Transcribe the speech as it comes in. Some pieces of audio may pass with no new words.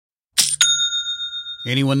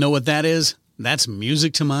Anyone know what that is? That's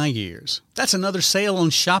music to my ears. That's another sale on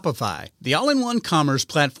Shopify, the all-in-one commerce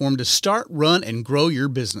platform to start, run, and grow your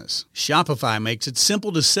business. Shopify makes it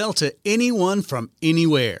simple to sell to anyone from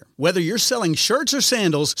anywhere. Whether you're selling shirts or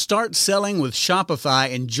sandals, start selling with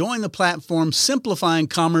Shopify and join the platform simplifying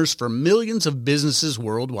commerce for millions of businesses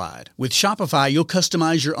worldwide. With Shopify, you'll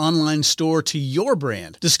customize your online store to your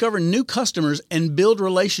brand, discover new customers, and build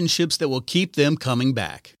relationships that will keep them coming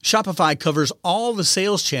back. Shopify covers all the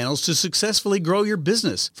sales channels to successfully grow your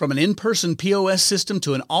business, from an in-person POS system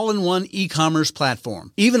to an all-in-one e-commerce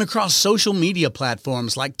platform, even across social media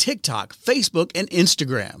platforms like TikTok, Facebook, and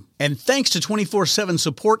Instagram. And thanks to 24/7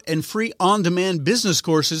 support and free on-demand business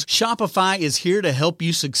courses, Shopify is here to help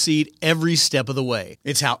you succeed every step of the way.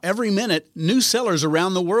 It's how every minute, new sellers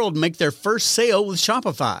around the world make their first sale with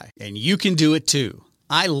Shopify. And you can do it too.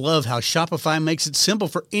 I love how Shopify makes it simple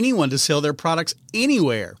for anyone to sell their products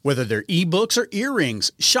anywhere. Whether they're ebooks or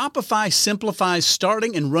earrings, Shopify simplifies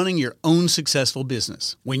starting and running your own successful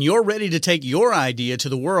business. When you're ready to take your idea to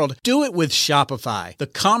the world, do it with Shopify, the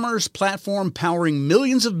commerce platform powering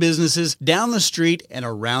millions of businesses down the street and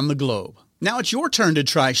around the globe. Now it's your turn to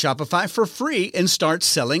try Shopify for free and start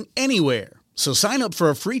selling anywhere. So sign up for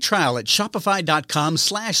a free trial at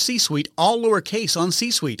shopify.com/C-Suite, all lowercase on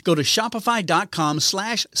C-Suite. Go to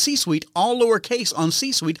shopify.com/C-Suite, all lowercase on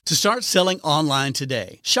C-Suite to start selling online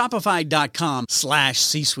today.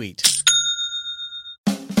 Shopify.com/C-Suite.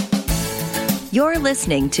 You're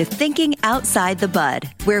listening to Thinking Outside the Bud,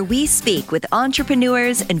 where we speak with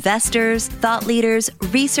entrepreneurs, investors, thought leaders,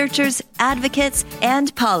 researchers, advocates,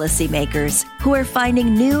 and policymakers who are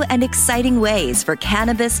finding new and exciting ways for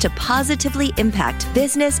cannabis to positively impact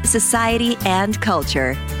business, society, and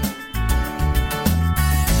culture.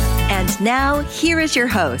 And now, here is your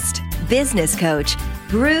host, business coach,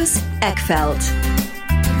 Bruce Eckfeldt.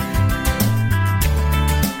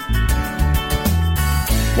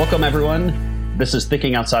 Welcome, everyone. This is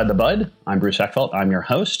Thinking Outside the Bud. I'm Bruce Eckfeldt. I'm your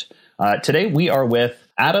host. Today we are with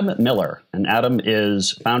Adam Miller, and Adam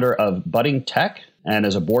is founder of Budding Tech and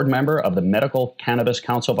is a board member of the Medical Cannabis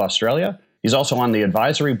Council of Australia. He's also on the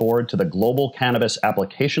advisory board to the Global Cannabis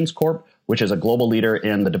Applications Corp, which is a global leader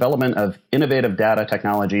in the development of innovative data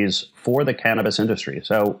technologies for the cannabis industry.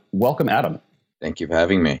 So welcome, Adam. Thank you for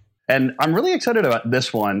having me. And I'm really excited about this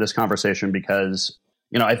conversation, because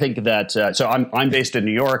I think that, so I'm based in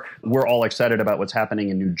New York. We're all excited about what's happening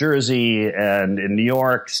in New Jersey and in New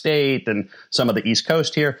York State and some of the East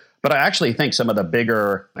Coast here. But I actually think some of the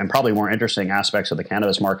bigger and probably more interesting aspects of the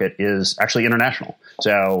cannabis market is actually international.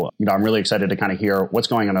 So, I'm really excited to kind of hear what's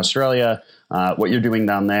going on in Australia, what you're doing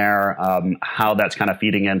down there, how that's kind of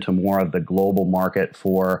feeding into more of the global market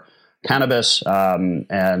for cannabis,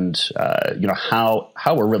 and how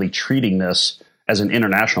we're really treating this as an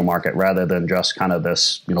international market rather than just kind of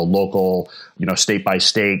this, local, state by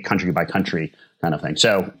state, country by country kind of thing.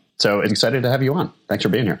 So excited to have you on. Thanks for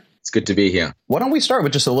being here. It's good to be here. Why don't we start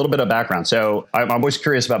with just a little bit of background? So I'm always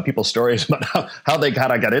curious about people's stories about how they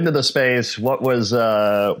kind of got into the space, what was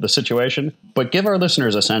the situation, but give our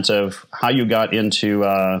listeners a sense of how you got into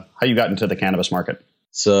the cannabis market.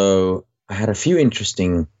 So I had a few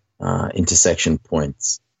interesting intersection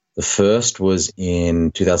points. The first was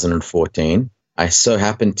in 2014. I so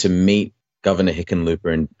happened to meet Governor Hickenlooper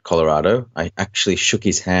in Colorado. I actually shook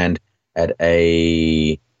his hand at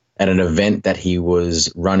an event that he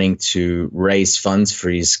was running to raise funds for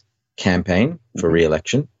his campaign for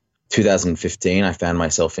re-election. 2015, I found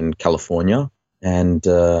myself in California, and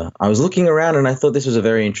I was looking around, and I thought this was a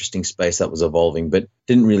very interesting space that was evolving, but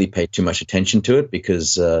didn't really pay too much attention to it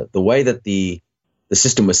because the way that the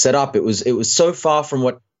system was set up, it was so far from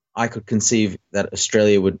what I could conceive that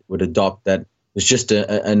Australia would adopt that it was just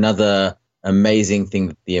another amazing thing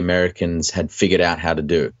that the Americans had figured out how to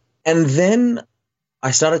do. And then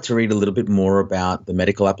I started to read a little bit more about the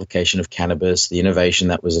medical application of cannabis, the innovation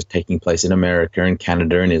that was taking place in America and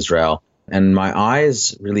Canada and Israel. And my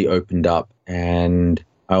eyes really opened up. And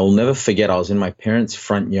I will never forget, I was in my parents'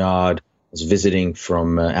 front yard. I was visiting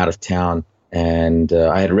from out of town. And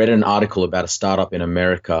I had read an article about a startup in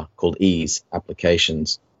America called Ease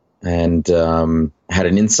Applications. And I had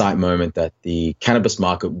an insight moment that the cannabis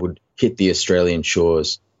market would hit the Australian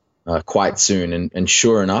shores quite soon. And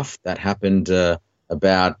sure enough, that happened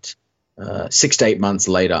about 6 to 8 months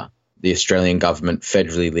later. The Australian government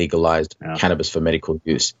federally legalized cannabis for medical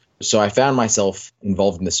use. So I found myself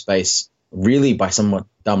involved in the space really by somewhat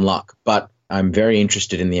dumb luck. But I'm very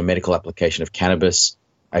interested in the medical application of cannabis.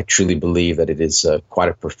 I truly believe that it is quite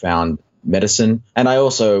a profound medicine. And I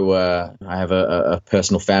also I have a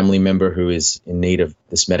personal family member who is in need of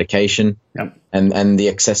this medication. Yep. And the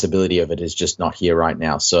accessibility of it is just not here right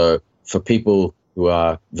now. So for people who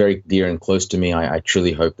are very dear and close to me, I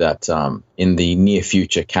truly hope that in the near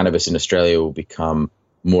future, cannabis in Australia will become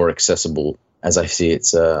more accessible, as I see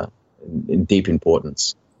its in deep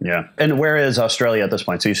importance. Yeah. And where is Australia at this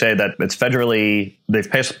point? So you say that it's federally, they've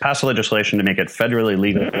passed legislation to make it federally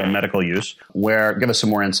legal for medical use. Give us some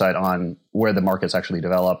more insight on where the market's actually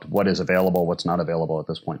developed, what is available, what's not available at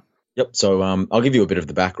this point. Yep. So I'll give you a bit of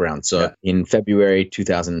the background. So in February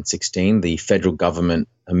 2016, the federal government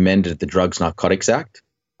amended the Drugs Narcotics Act.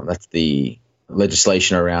 That's the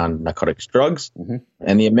legislation around narcotics drugs. Mm-hmm.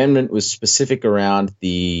 And the amendment was specific around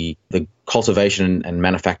the cultivation and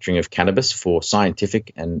manufacturing of cannabis for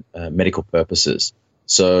scientific and medical purposes.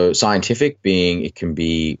 So scientific being it can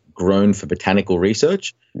be grown for botanical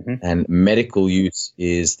research, mm-hmm. and medical use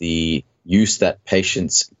is the use that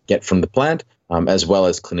patients get from the plant, as well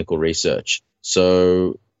as clinical research.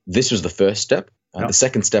 So this was the first step. The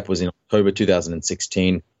second step was in October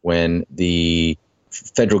 2016 when the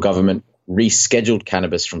federal government rescheduled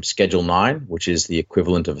cannabis from Schedule 9, which is the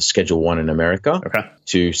equivalent of a Schedule 1 in America,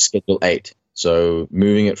 to Schedule 8. So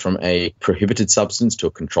moving it from a prohibited substance to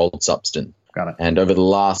a controlled substance. Got it. And over the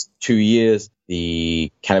last 2 years,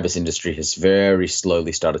 the cannabis industry has very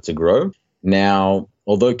slowly started to grow. Now,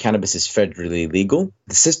 although cannabis is federally legal,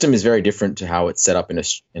 the system is very different to how it's set up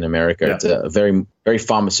in America. Yeah. It's a very, very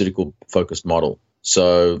pharmaceutical-focused model.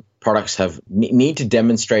 So products need to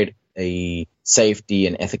demonstrate a safety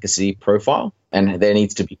and efficacy profile, and there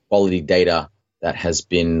needs to be quality data that has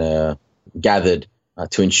been gathered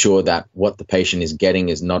to ensure that what the patient is getting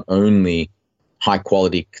is not only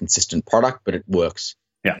high-quality, consistent product, but it works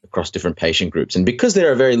across different patient groups. And because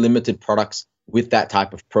there are very limited products with that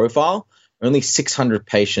type of profile, only 600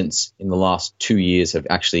 patients in the last 2 years have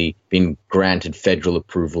actually been granted federal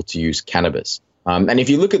approval to use cannabis. And if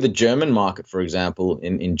you look at the German market, for example,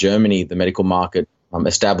 in Germany, the medical market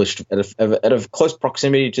established at a close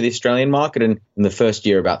proximity to the Australian market, and in the first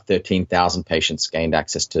year, about 13,000 patients gained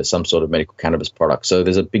access to some sort of medical cannabis product. So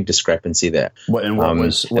there's a big discrepancy there. What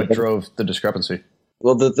drove the discrepancy?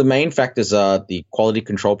 Well, the main factors are the quality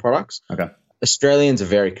control products. Okay. Australians are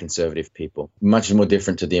very conservative people, much more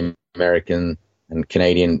different to the American and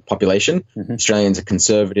Canadian population. Mm-hmm. Australians are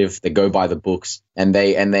conservative, they go by the books, and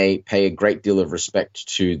they pay a great deal of respect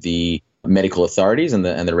to the medical authorities and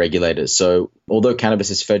the regulators. So although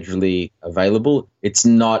cannabis is federally available, it's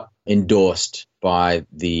not endorsed by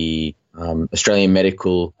the Australian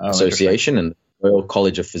Medical Association and the Royal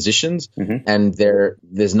College of Physicians, mm-hmm. and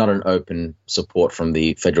there's not an open support from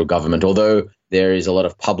the federal government. Although there is a lot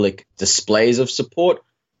of public displays of support,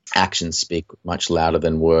 actions speak much louder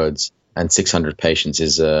than words, and 600 patients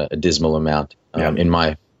is a dismal amount in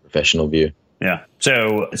my professional view. Yeah.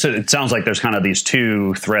 So it sounds like there's kind of these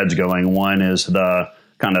two threads going. One is the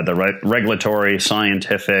kind of the regulatory,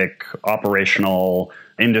 scientific, operational,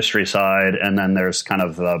 industry side, and then there's kind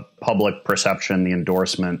of the public perception, the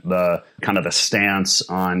endorsement, the kind of the stance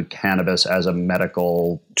on cannabis as a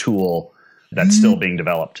medical tool that's still being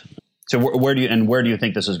developed. So where do you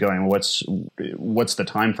think this is going? What's the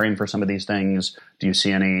time frame for some of these things? Do you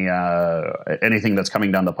see anything that's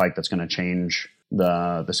coming down the pike that's going to change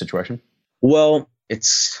the situation? Well,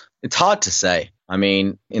 it's hard to say. I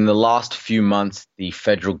mean, in the last few months, the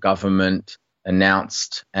federal government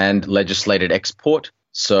announced and legislated export.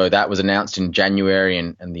 So that was announced in January,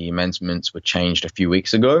 and the amendments were changed a few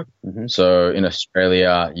weeks ago. Mm-hmm. So in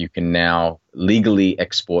Australia, you can now legally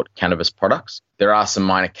export cannabis products. There are some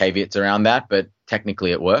minor caveats around that, but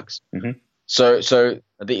technically it works. Mm-hmm. So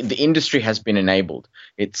the industry has been enabled.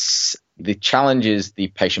 The challenge is the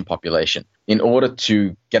patient population. In order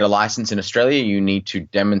to get a license in Australia, you need to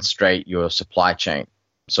demonstrate your supply chain.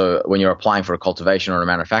 So when you're applying for a cultivation or a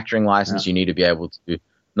manufacturing license, you need to be able to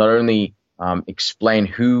not only explain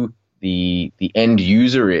who the end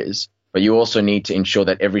user is, but you also need to ensure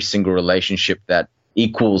that every single relationship that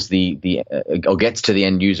equals or gets to the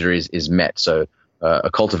end user is met. So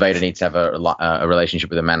a cultivator needs to have a relationship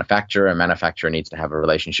with a manufacturer needs to have a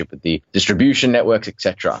relationship with the distribution networks,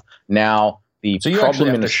 etc. Now, you have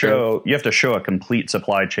to show a complete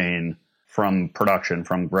supply chain from production,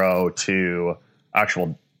 from grow to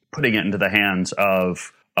actual putting it into the hands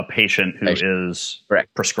of a patient who is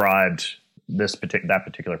prescribed that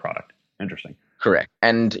particular product. Interesting. Correct.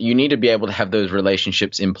 And you need to be able to have those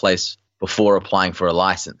relationships in place before applying for a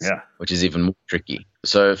license, which is even more tricky.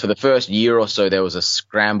 So for the first year or so, there was a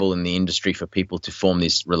scramble in the industry for people to form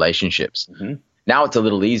these relationships. Mm-hmm. Now it's a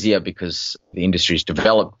little easier because the industry's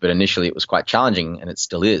developed, but initially it was quite challenging, and it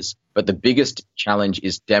still is. But the biggest challenge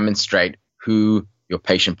is demonstrate who your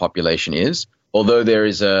patient population is. Although there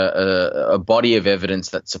is a body of evidence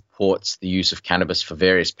that supports the use of cannabis for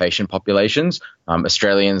various patient populations,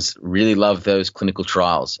 Australians really love those clinical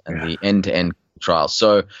trials and the end-to-end trials.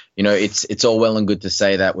 So, it's all well and good to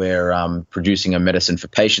say that we're producing a medicine for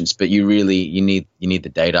patients, but you need the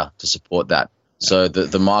data to support that. So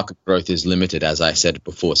the market growth is limited, as I said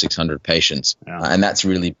before, 600 patients, and that's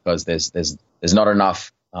really because there's not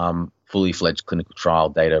enough fully fledged clinical trial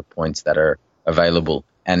data points that are available,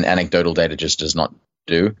 and anecdotal data just does not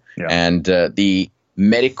do. Yeah. And the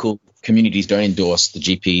medical communities don't endorse the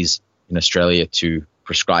GPs in Australia to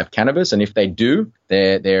prescribe cannabis, and if they do,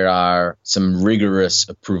 there are some rigorous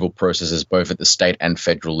approval processes both at the state and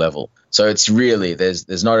federal level. So it's really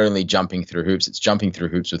there's not only jumping through hoops, it's jumping through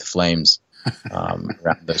hoops with flames. Around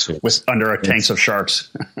those hoops. Under tanks of sharks.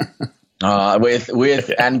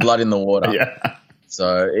 with and blood in the water. Yeah.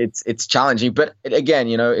 So it's challenging, but again,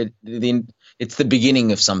 it's the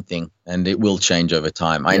beginning of something, and it will change over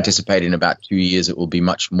time. I anticipate in about 2 years it will be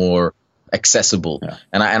much more accessible,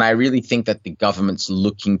 and I really think that the government's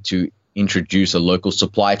looking to introduce a local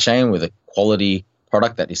supply chain with a quality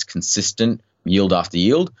product that is consistent yield after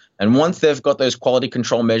yield. And once they've got those quality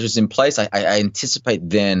control measures in place, I anticipate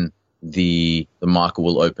then the market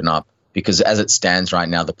will open up, because as it stands right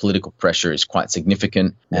now, the political pressure is quite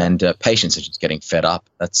significant, and patients are just getting fed up.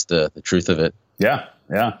 That's the truth of it. Yeah.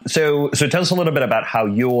 So tell us a little bit about how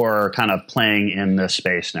you're kind of playing in this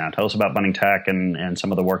space now. Tell us about Budding Tech and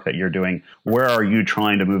some of the work that you're doing. Where are you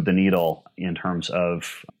trying to move the needle in terms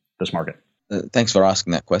of this market? Thanks for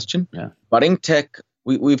asking that question. Yeah. Budding Tech,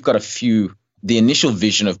 we've got a few. The initial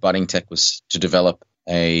vision of Budding Tech was to develop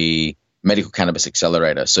a medical cannabis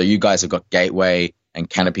accelerator. So you guys have got Gateway and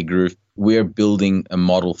Canopy Group. We're building a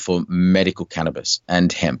model for medical cannabis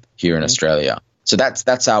and hemp here in Australia. So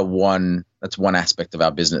that's one aspect of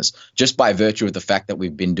our business. Just by virtue of the fact that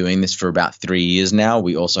we've been doing this for about 3 years now,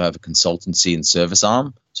 we also have a consultancy and service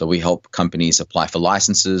arm. So we help companies apply for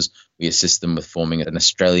licenses. We assist them with forming an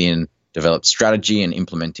Australian developed strategy and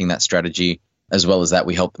implementing that strategy. As well as that,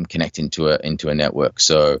 we help them connect into a network.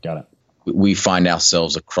 So got it. We find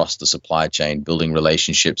ourselves across the supply chain, building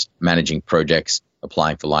relationships, managing projects,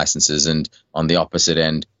 applying for licenses, and on the opposite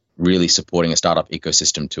end, really supporting a startup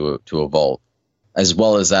ecosystem to evolve. As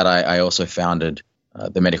well as that, I also founded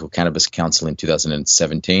the Medical Cannabis Council in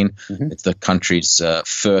 2017. Mm-hmm. It's the country's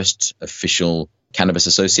first official cannabis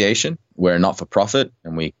association. We're a not-for-profit,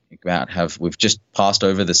 and we've just passed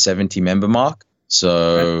over the 70 member mark.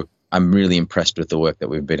 So right. I'm really impressed with the work that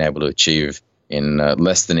we've been able to achieve in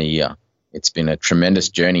less than a year. It's been a tremendous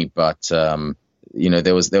journey, but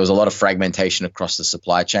there was a lot of fragmentation across the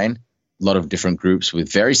supply chain, a lot of different groups with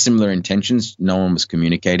very similar intentions. No one was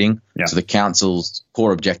communicating. Yeah. So the council's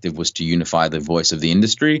core objective was to unify the voice of the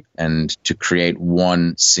industry and to create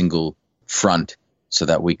one single front so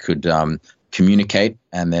that we could communicate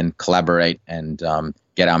and then collaborate and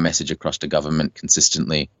get our message across to government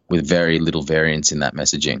consistently with very little variance in that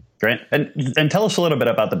messaging. Great. And tell us a little bit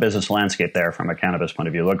about the business landscape there from a cannabis point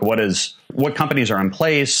of view. Like what companies are in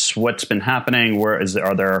place? What's been happening? Is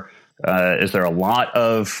there a lot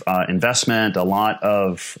of investment, a lot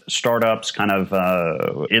of startups kind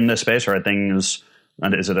of in this space, or are things?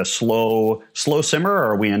 And is it a slow simmer,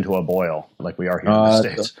 or are we into a boil like we are here in the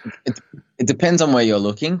States? It depends on where you're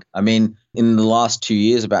looking. I mean, in the last 2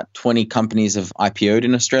 years, about 20 companies have IPO'd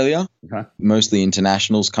in Australia, mostly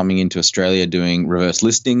internationals coming into Australia doing reverse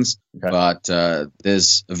listings. Okay. But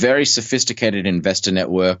there's a very sophisticated investor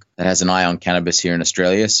network that has an eye on cannabis here in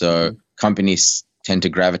Australia. So companies tend to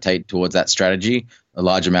gravitate towards that strategy. A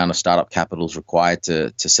large amount of startup capital is required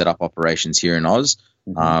to set up operations here in Oz.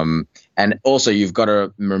 Mm-hmm. And also you've got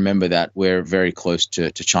to remember that we're very close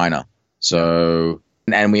to China. So,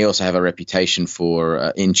 and we also have a reputation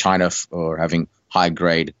for in China for having high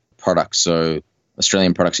grade products. So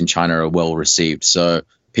Australian products in China are well received. So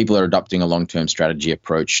people are adopting a long-term strategy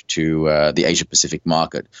approach to the Asia Pacific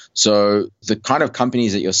market. So the kind of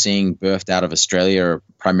companies that you're seeing birthed out of Australia are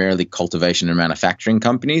primarily cultivation and manufacturing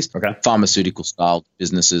companies, pharmaceutical style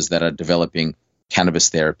businesses that are developing cannabis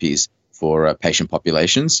therapies for patient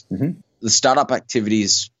populations. Mm-hmm. The startup activity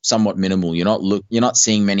is somewhat minimal. You're not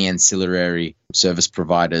seeing many ancillary service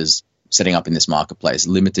providers setting up in this marketplace.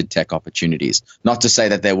 Limited tech opportunities. Not to say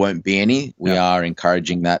that there won't be any. We are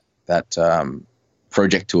encouraging that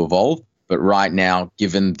project to evolve. But right now,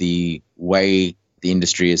 given the way the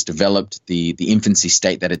industry has developed, the infancy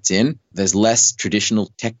state that it's in, there's less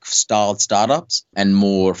traditional tech-styled startups and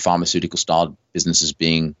more pharmaceutical-styled businesses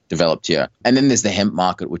being developed here. And then there's the hemp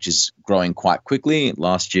market, which is growing quite quickly.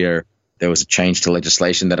 Last year, there was a change to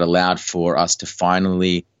legislation that allowed for us to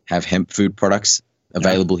finally have hemp food products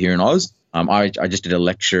available here in Oz. I just did a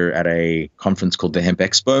lecture at a conference called the Hemp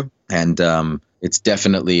Expo, and it's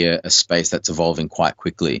definitely a space that's evolving quite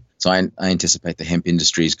quickly. So I anticipate the hemp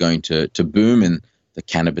industry is going to boom, and the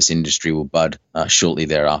cannabis industry will bud shortly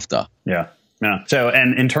thereafter. Yeah. Yeah. So,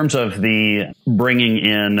 and in terms of the bringing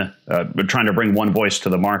in, trying to bring one voice to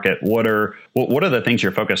the market, what are the things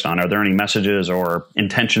you're focused on? Are there any messages or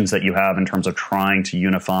intentions that you have in terms of trying to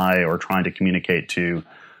unify or trying to communicate to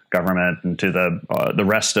government and to the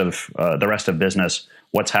rest of business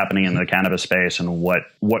what's happening in the cannabis space and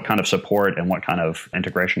what kind of support and what kind of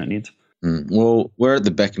integration it needs? Well, we're at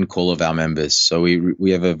the beck and call of our members, so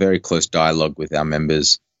we have a very close dialogue with our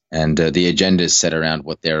members, and the agenda is set around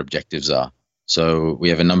what their objectives are. So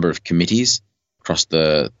we have a number of committees across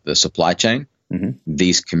the supply chain. Mm-hmm.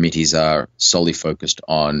 These committees are solely focused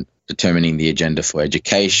on determining the agenda for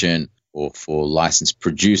education or for licensed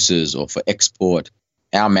producers or for export.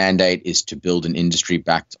 Our mandate is to build an industry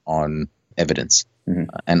backed on evidence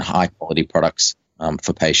and high quality products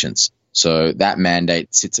for patients. So that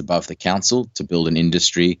mandate sits above the council to build an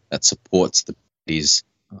industry that supports the parties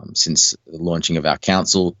since the launching of our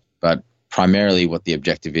council. But primarily what the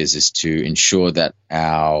objective is to ensure that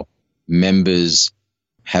our members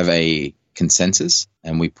have a consensus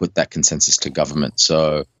and we put that consensus to government.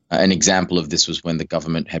 So an example of this was when the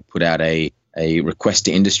government had put out a request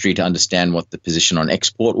to industry to understand what the position on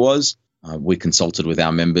export was. We consulted with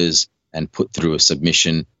our members and put through a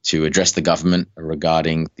submission to address the government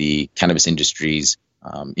regarding the cannabis industry's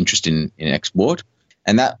interest in export.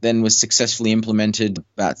 And that then was successfully implemented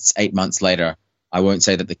about 8 months later. I won't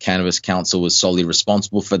say that the Cannabis Council was solely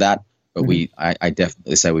responsible for that, but I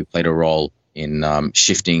definitely say we played a role in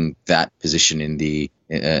shifting that position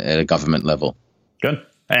at a government level. Good.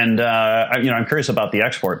 And I'm curious about the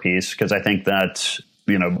export piece, because I think that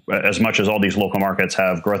as much as all these local markets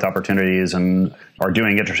have growth opportunities and are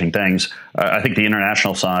doing interesting things, I think the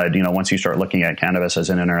international side, once you start looking at cannabis as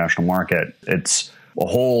an international market, it's a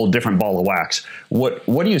whole different ball of wax. What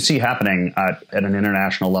do you see happening at an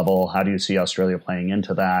international level? How do you see Australia playing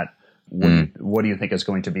into that? What do you think is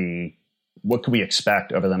going to be, what could we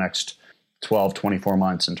expect over the next 12, 24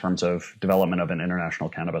 months in terms of development of an international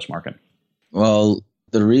cannabis market? Well,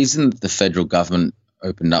 the reason the federal government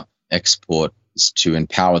opened up export is to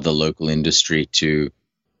empower the local industry to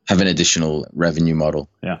have an additional revenue model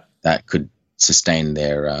that could sustain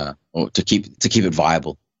their, or to keep it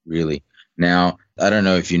viable, really. Now, I don't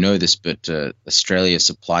know if you know this, but Australia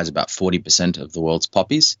supplies about 40% of the world's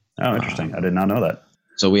poppies. Oh, interesting. I did not know that.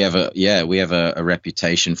 So we have a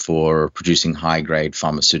reputation for producing high grade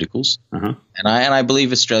pharmaceuticals, and I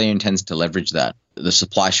believe Australia intends to leverage that. The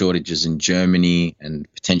supply shortages in Germany and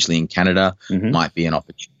potentially in Canada might be an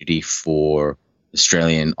opportunity for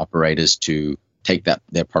Australian operators to take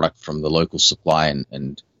their product from the local supply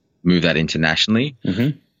and move that internationally.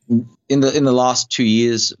 In the last 2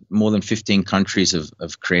 years, more than 15 countries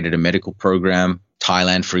have created a medical program.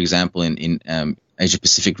 Thailand, for example, in Asia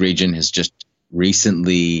Pacific region, has just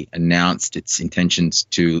recently announced its intentions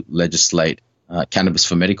to legislate cannabis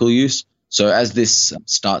for medical use. So as this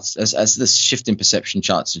shift in perception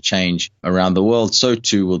starts to change around the world, so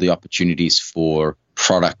too will the opportunities for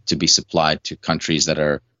product to be supplied to countries that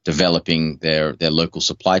are developing their local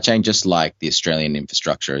supply chain, just like the Australian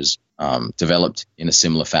infrastructure is developed in a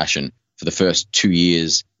similar fashion. For the first 2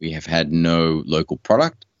 years, we have had no local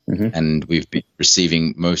product, and we've been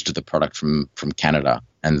receiving most of the product from Canada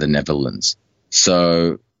and the Netherlands.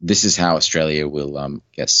 So this is how Australia will,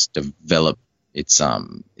 develop its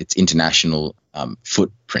international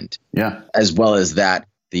footprint. Yeah. As well as that,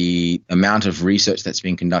 the amount of research that's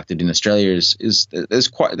being conducted in Australia is there's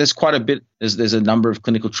quite a bit. There's a number of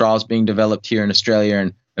clinical trials being developed here in Australia,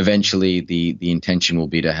 and eventually the intention will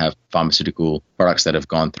be to have pharmaceutical products that have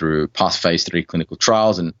gone through past phase 3 clinical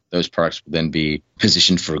trials, and those products will then be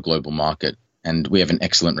positioned for a global market. And we have an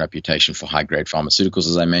excellent reputation for high grade pharmaceuticals,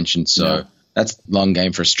 as I mentioned. So that's a long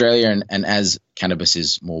game for Australia. And as cannabis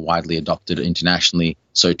is more widely adopted internationally,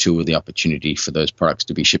 so too will the opportunity for those products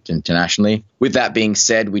to be shipped internationally. With that being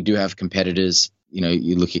said, we do have competitors.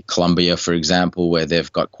 You look at Colombia, for example, where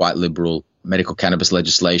they've got quite liberal medical cannabis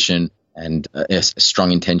legislation and a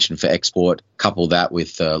strong intention for export. Couple that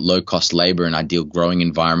with low-cost labor and ideal growing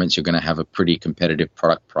environments, you're going to have a pretty competitive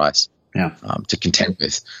product price to contend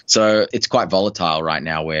with. So it's quite volatile right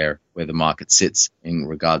now where the market sits in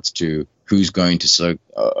regards to who's going to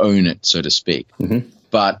own it, so to speak. Mm-hmm.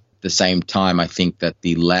 But at the same time, I think that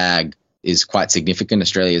the lag is quite significant.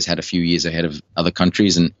 Australia has had a few years ahead of other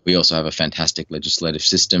countries, and we also have a fantastic legislative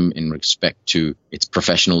system in respect to its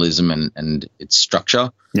professionalism and its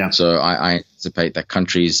structure. Yeah. So I anticipate that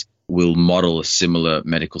countries will model a similar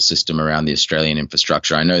medical system around the Australian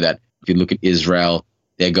infrastructure. I know that if you look at Israel,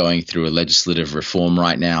 they're going through a legislative reform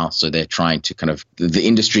right now. So they're trying to the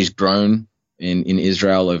industry's grown in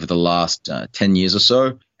Israel over the last 10 years or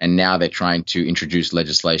so. And now they're trying to introduce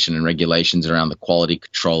legislation and regulations around the quality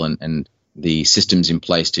control and the systems in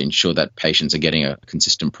place to ensure that patients are getting a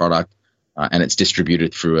consistent product and it's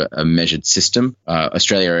distributed through a measured system.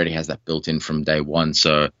 Australia already has that built in from day one.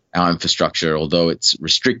 So our infrastructure, although it's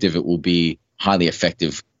restrictive, it will be highly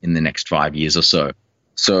effective in the next 5 years or so.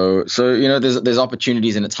 So there's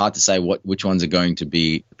opportunities, and it's hard to say which ones are going to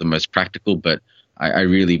be the most practical, but I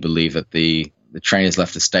really believe that the train has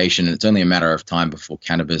left the station, and it's only a matter of time before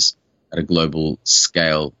cannabis at a global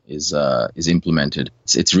scale is implemented.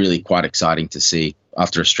 It's really quite exciting to see.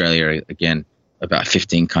 After Australia, again, about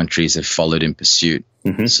 15 countries have followed in pursuit.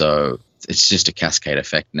 Mm-hmm. So it's just a cascade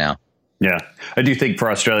effect now. Yeah, I do think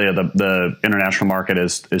for Australia, the international market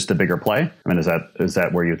is the bigger play. I mean, is that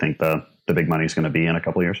where you think the big money is going to be in a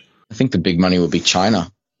couple of years? I think the big money will be China.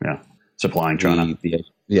 Yeah, supplying China.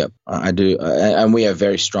 Yeah, I do. And we have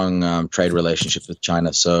very strong trade relationships with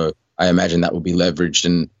China. So I imagine that will be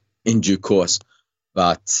leveraged in due course.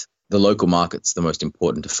 But the local market's the most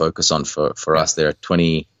important to focus on for us. There are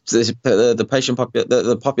the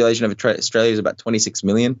population of Australia is about 26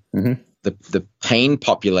 million. Mm-hmm. The pain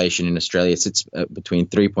population in Australia sits between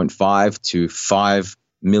 3.5 to 5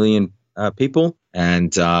 million people,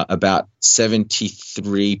 and about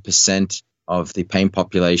 73% of the pain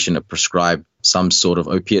population are prescribed some sort of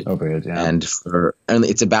opiate. Yeah. And it's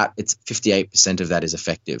 58% of that is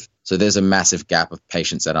effective. So there's a massive gap of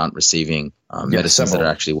patients that aren't receiving medicines that are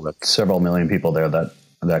actually working. Several million people there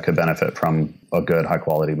that could benefit from a good, high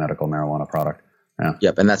quality medical marijuana product. Yeah.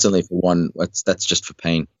 Yep, and that's only for one. That's just for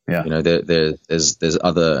pain. Yeah. There's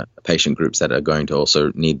other patient groups that are going to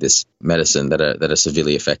also need this medicine that are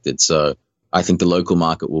severely affected. So I think the local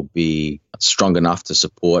market will be strong enough to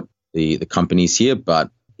support the companies here,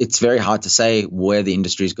 but it's very hard to say where the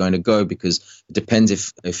industry is going to go, because it depends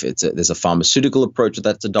if there's a pharmaceutical approach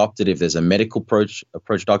that's adopted, if there's a medical approach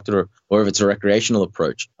adopted, or if it's a recreational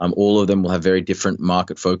approach. All of them will have very different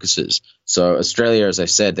market focuses. So Australia, as I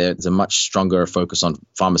said, there's a much stronger focus on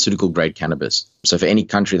pharmaceutical grade cannabis. So for any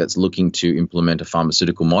country that's looking to implement a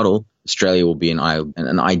pharmaceutical model, Australia will be an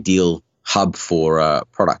ideal hub for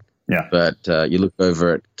product. Yeah. But you look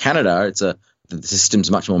over at Canada, the system's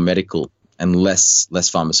much more medical and less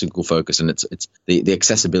pharmaceutical focus, and it's the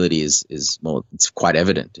accessibility is more, it's quite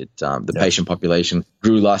evident. The patient population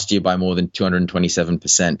grew last year by more than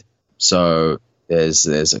 227%. So there's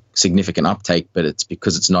a significant uptake, but it's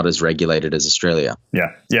because it's not as regulated as Australia.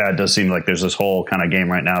 Yeah, it does seem like there's this whole kind of game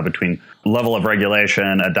right now between level of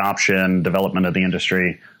regulation, adoption, development of the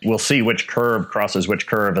industry. We'll see which curve crosses which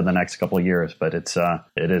curve in the next couple of years, but it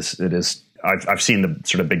is. I've seen the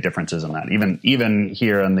sort of big differences in that. Even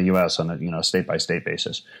here in the U.S. on a state by state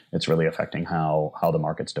basis, it's really affecting how the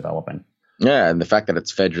market's developing. Yeah, and the fact that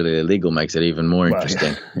it's federally illegal makes it even more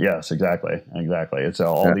interesting. Yes, exactly. It's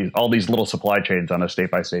all these little supply chains on a state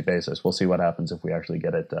by state basis. We'll see what happens if we actually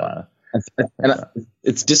get it. And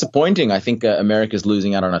it's disappointing. I think America's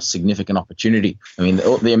losing out on a significant opportunity. I mean,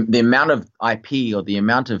 the amount of IP or the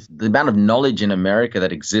amount of knowledge in America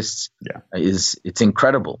that exists it's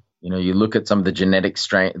incredible. You look at some of the genetics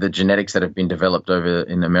that have been developed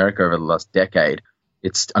in America over the last decade.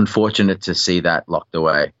 It's unfortunate to see that locked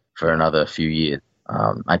away for another few years.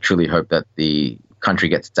 I truly hope that the country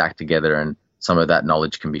gets its act together and some of that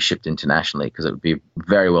knowledge can be shipped internationally, because it would be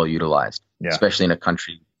very well utilized, especially in a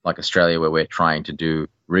country like Australia where we're trying to do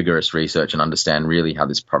rigorous research and understand really how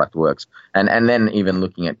this product works. And then even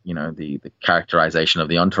looking at, the characterization of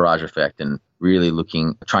the entourage effect and really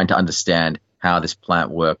trying to understand how this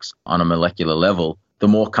plant works on a molecular level. The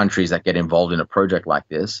more countries that get involved in a project like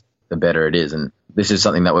this, the better it is. And this is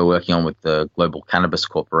something that we're working on with the Global Cannabis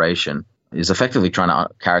Corporation, is effectively trying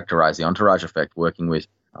to characterize the entourage effect, working with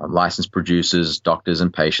licensed producers, doctors,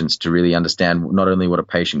 and patients to really understand not only what a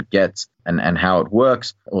patient gets and how it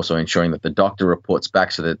works, also ensuring that the doctor reports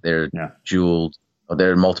back so that they're dual, or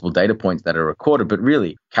there are multiple data points that are recorded, but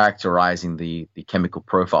really characterizing the chemical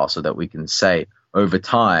profile so that we can say over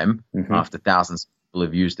time, after thousands of people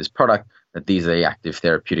have used this product, that these are the active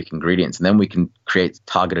therapeutic ingredients. And then we can create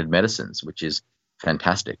targeted medicines, which is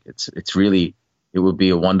fantastic. It's really it would be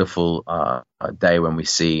a wonderful day when we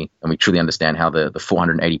see and we truly understand how the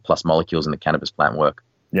 480 plus molecules in the cannabis plant work.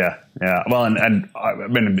 Yeah. Well, and I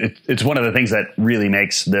mean, it's one of the things that really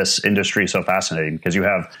makes this industry so fascinating, because you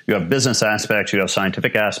have business aspects, you have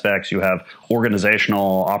scientific aspects, you have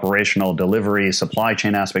organizational, operational, delivery, supply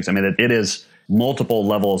chain aspects. I mean, it is multiple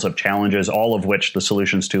levels of challenges, all of which the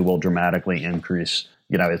solutions to will dramatically increase,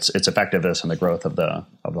 its effectiveness and the growth of the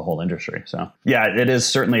whole industry. So yeah, it is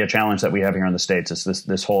certainly a challenge that we have here in the States. It's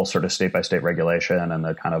this whole sort of state by state regulation and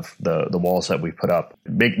the kind of the walls that we put up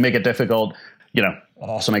make it difficult.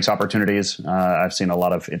 Also makes opportunities. I've seen a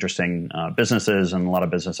lot of interesting businesses and a lot of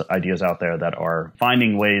business ideas out there that are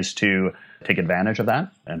finding ways to take advantage of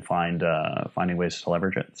that and finding ways to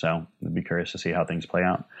leverage it. So I'd be curious to see how things play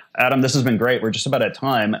out. Adam, this has been great. We're just about at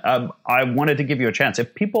time. I wanted to give you a chance.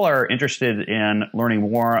 If people are interested in learning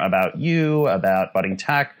more about you, about Budding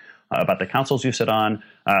Tech, about the councils you sit on,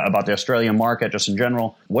 about the Australian market just in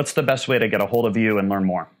general, what's the best way to get a hold of you and learn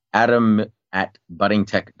more?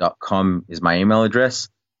 Adam@buddingtech.com is my email address.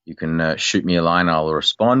 You can shoot me a line and I'll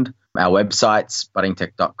respond. Our websites,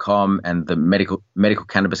 buddingtech.com and the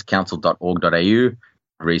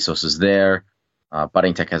medicalcannabiscouncil.org.au, resources there.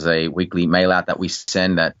 Budding Tech has a weekly mail out that we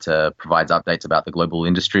send that provides updates about the global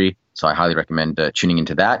industry. So I highly recommend tuning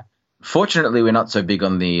into that. Fortunately, we're not so big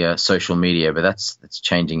on the social media, but that's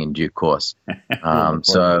changing in due course.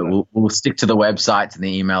 So we'll stick to the websites and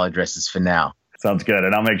the email addresses for now. Sounds good.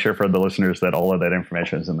 And I'll make sure for the listeners that all of that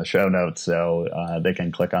information is in the show notes so they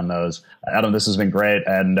can click on those. Adam, this has been great.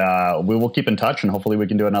 And we will keep in touch and hopefully we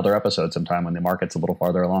can do another episode sometime when the market's a little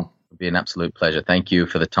farther along. It'll be an absolute pleasure. Thank you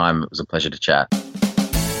for the time. It was a pleasure to chat.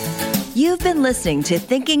 You've been listening to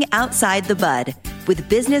Thinking Outside the Bud with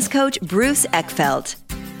business coach Bruce Eckfeldt.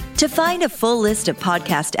 To find a full list of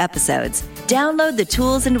podcast episodes, download the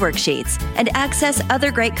tools and worksheets, and access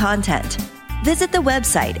other great content, visit the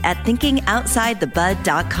website at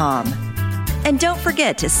thinkingoutsidethebud.com. And don't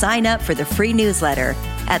forget to sign up for the free newsletter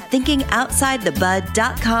at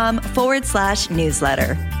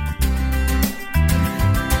thinkingoutsidethebud.com/newsletter.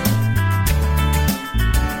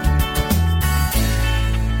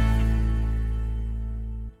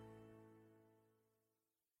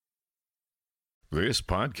 This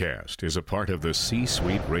podcast is a part of the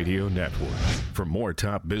C-Suite Radio Network. For more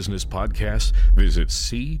top business podcasts, visit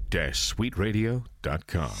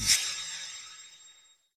c-suiteradio.com.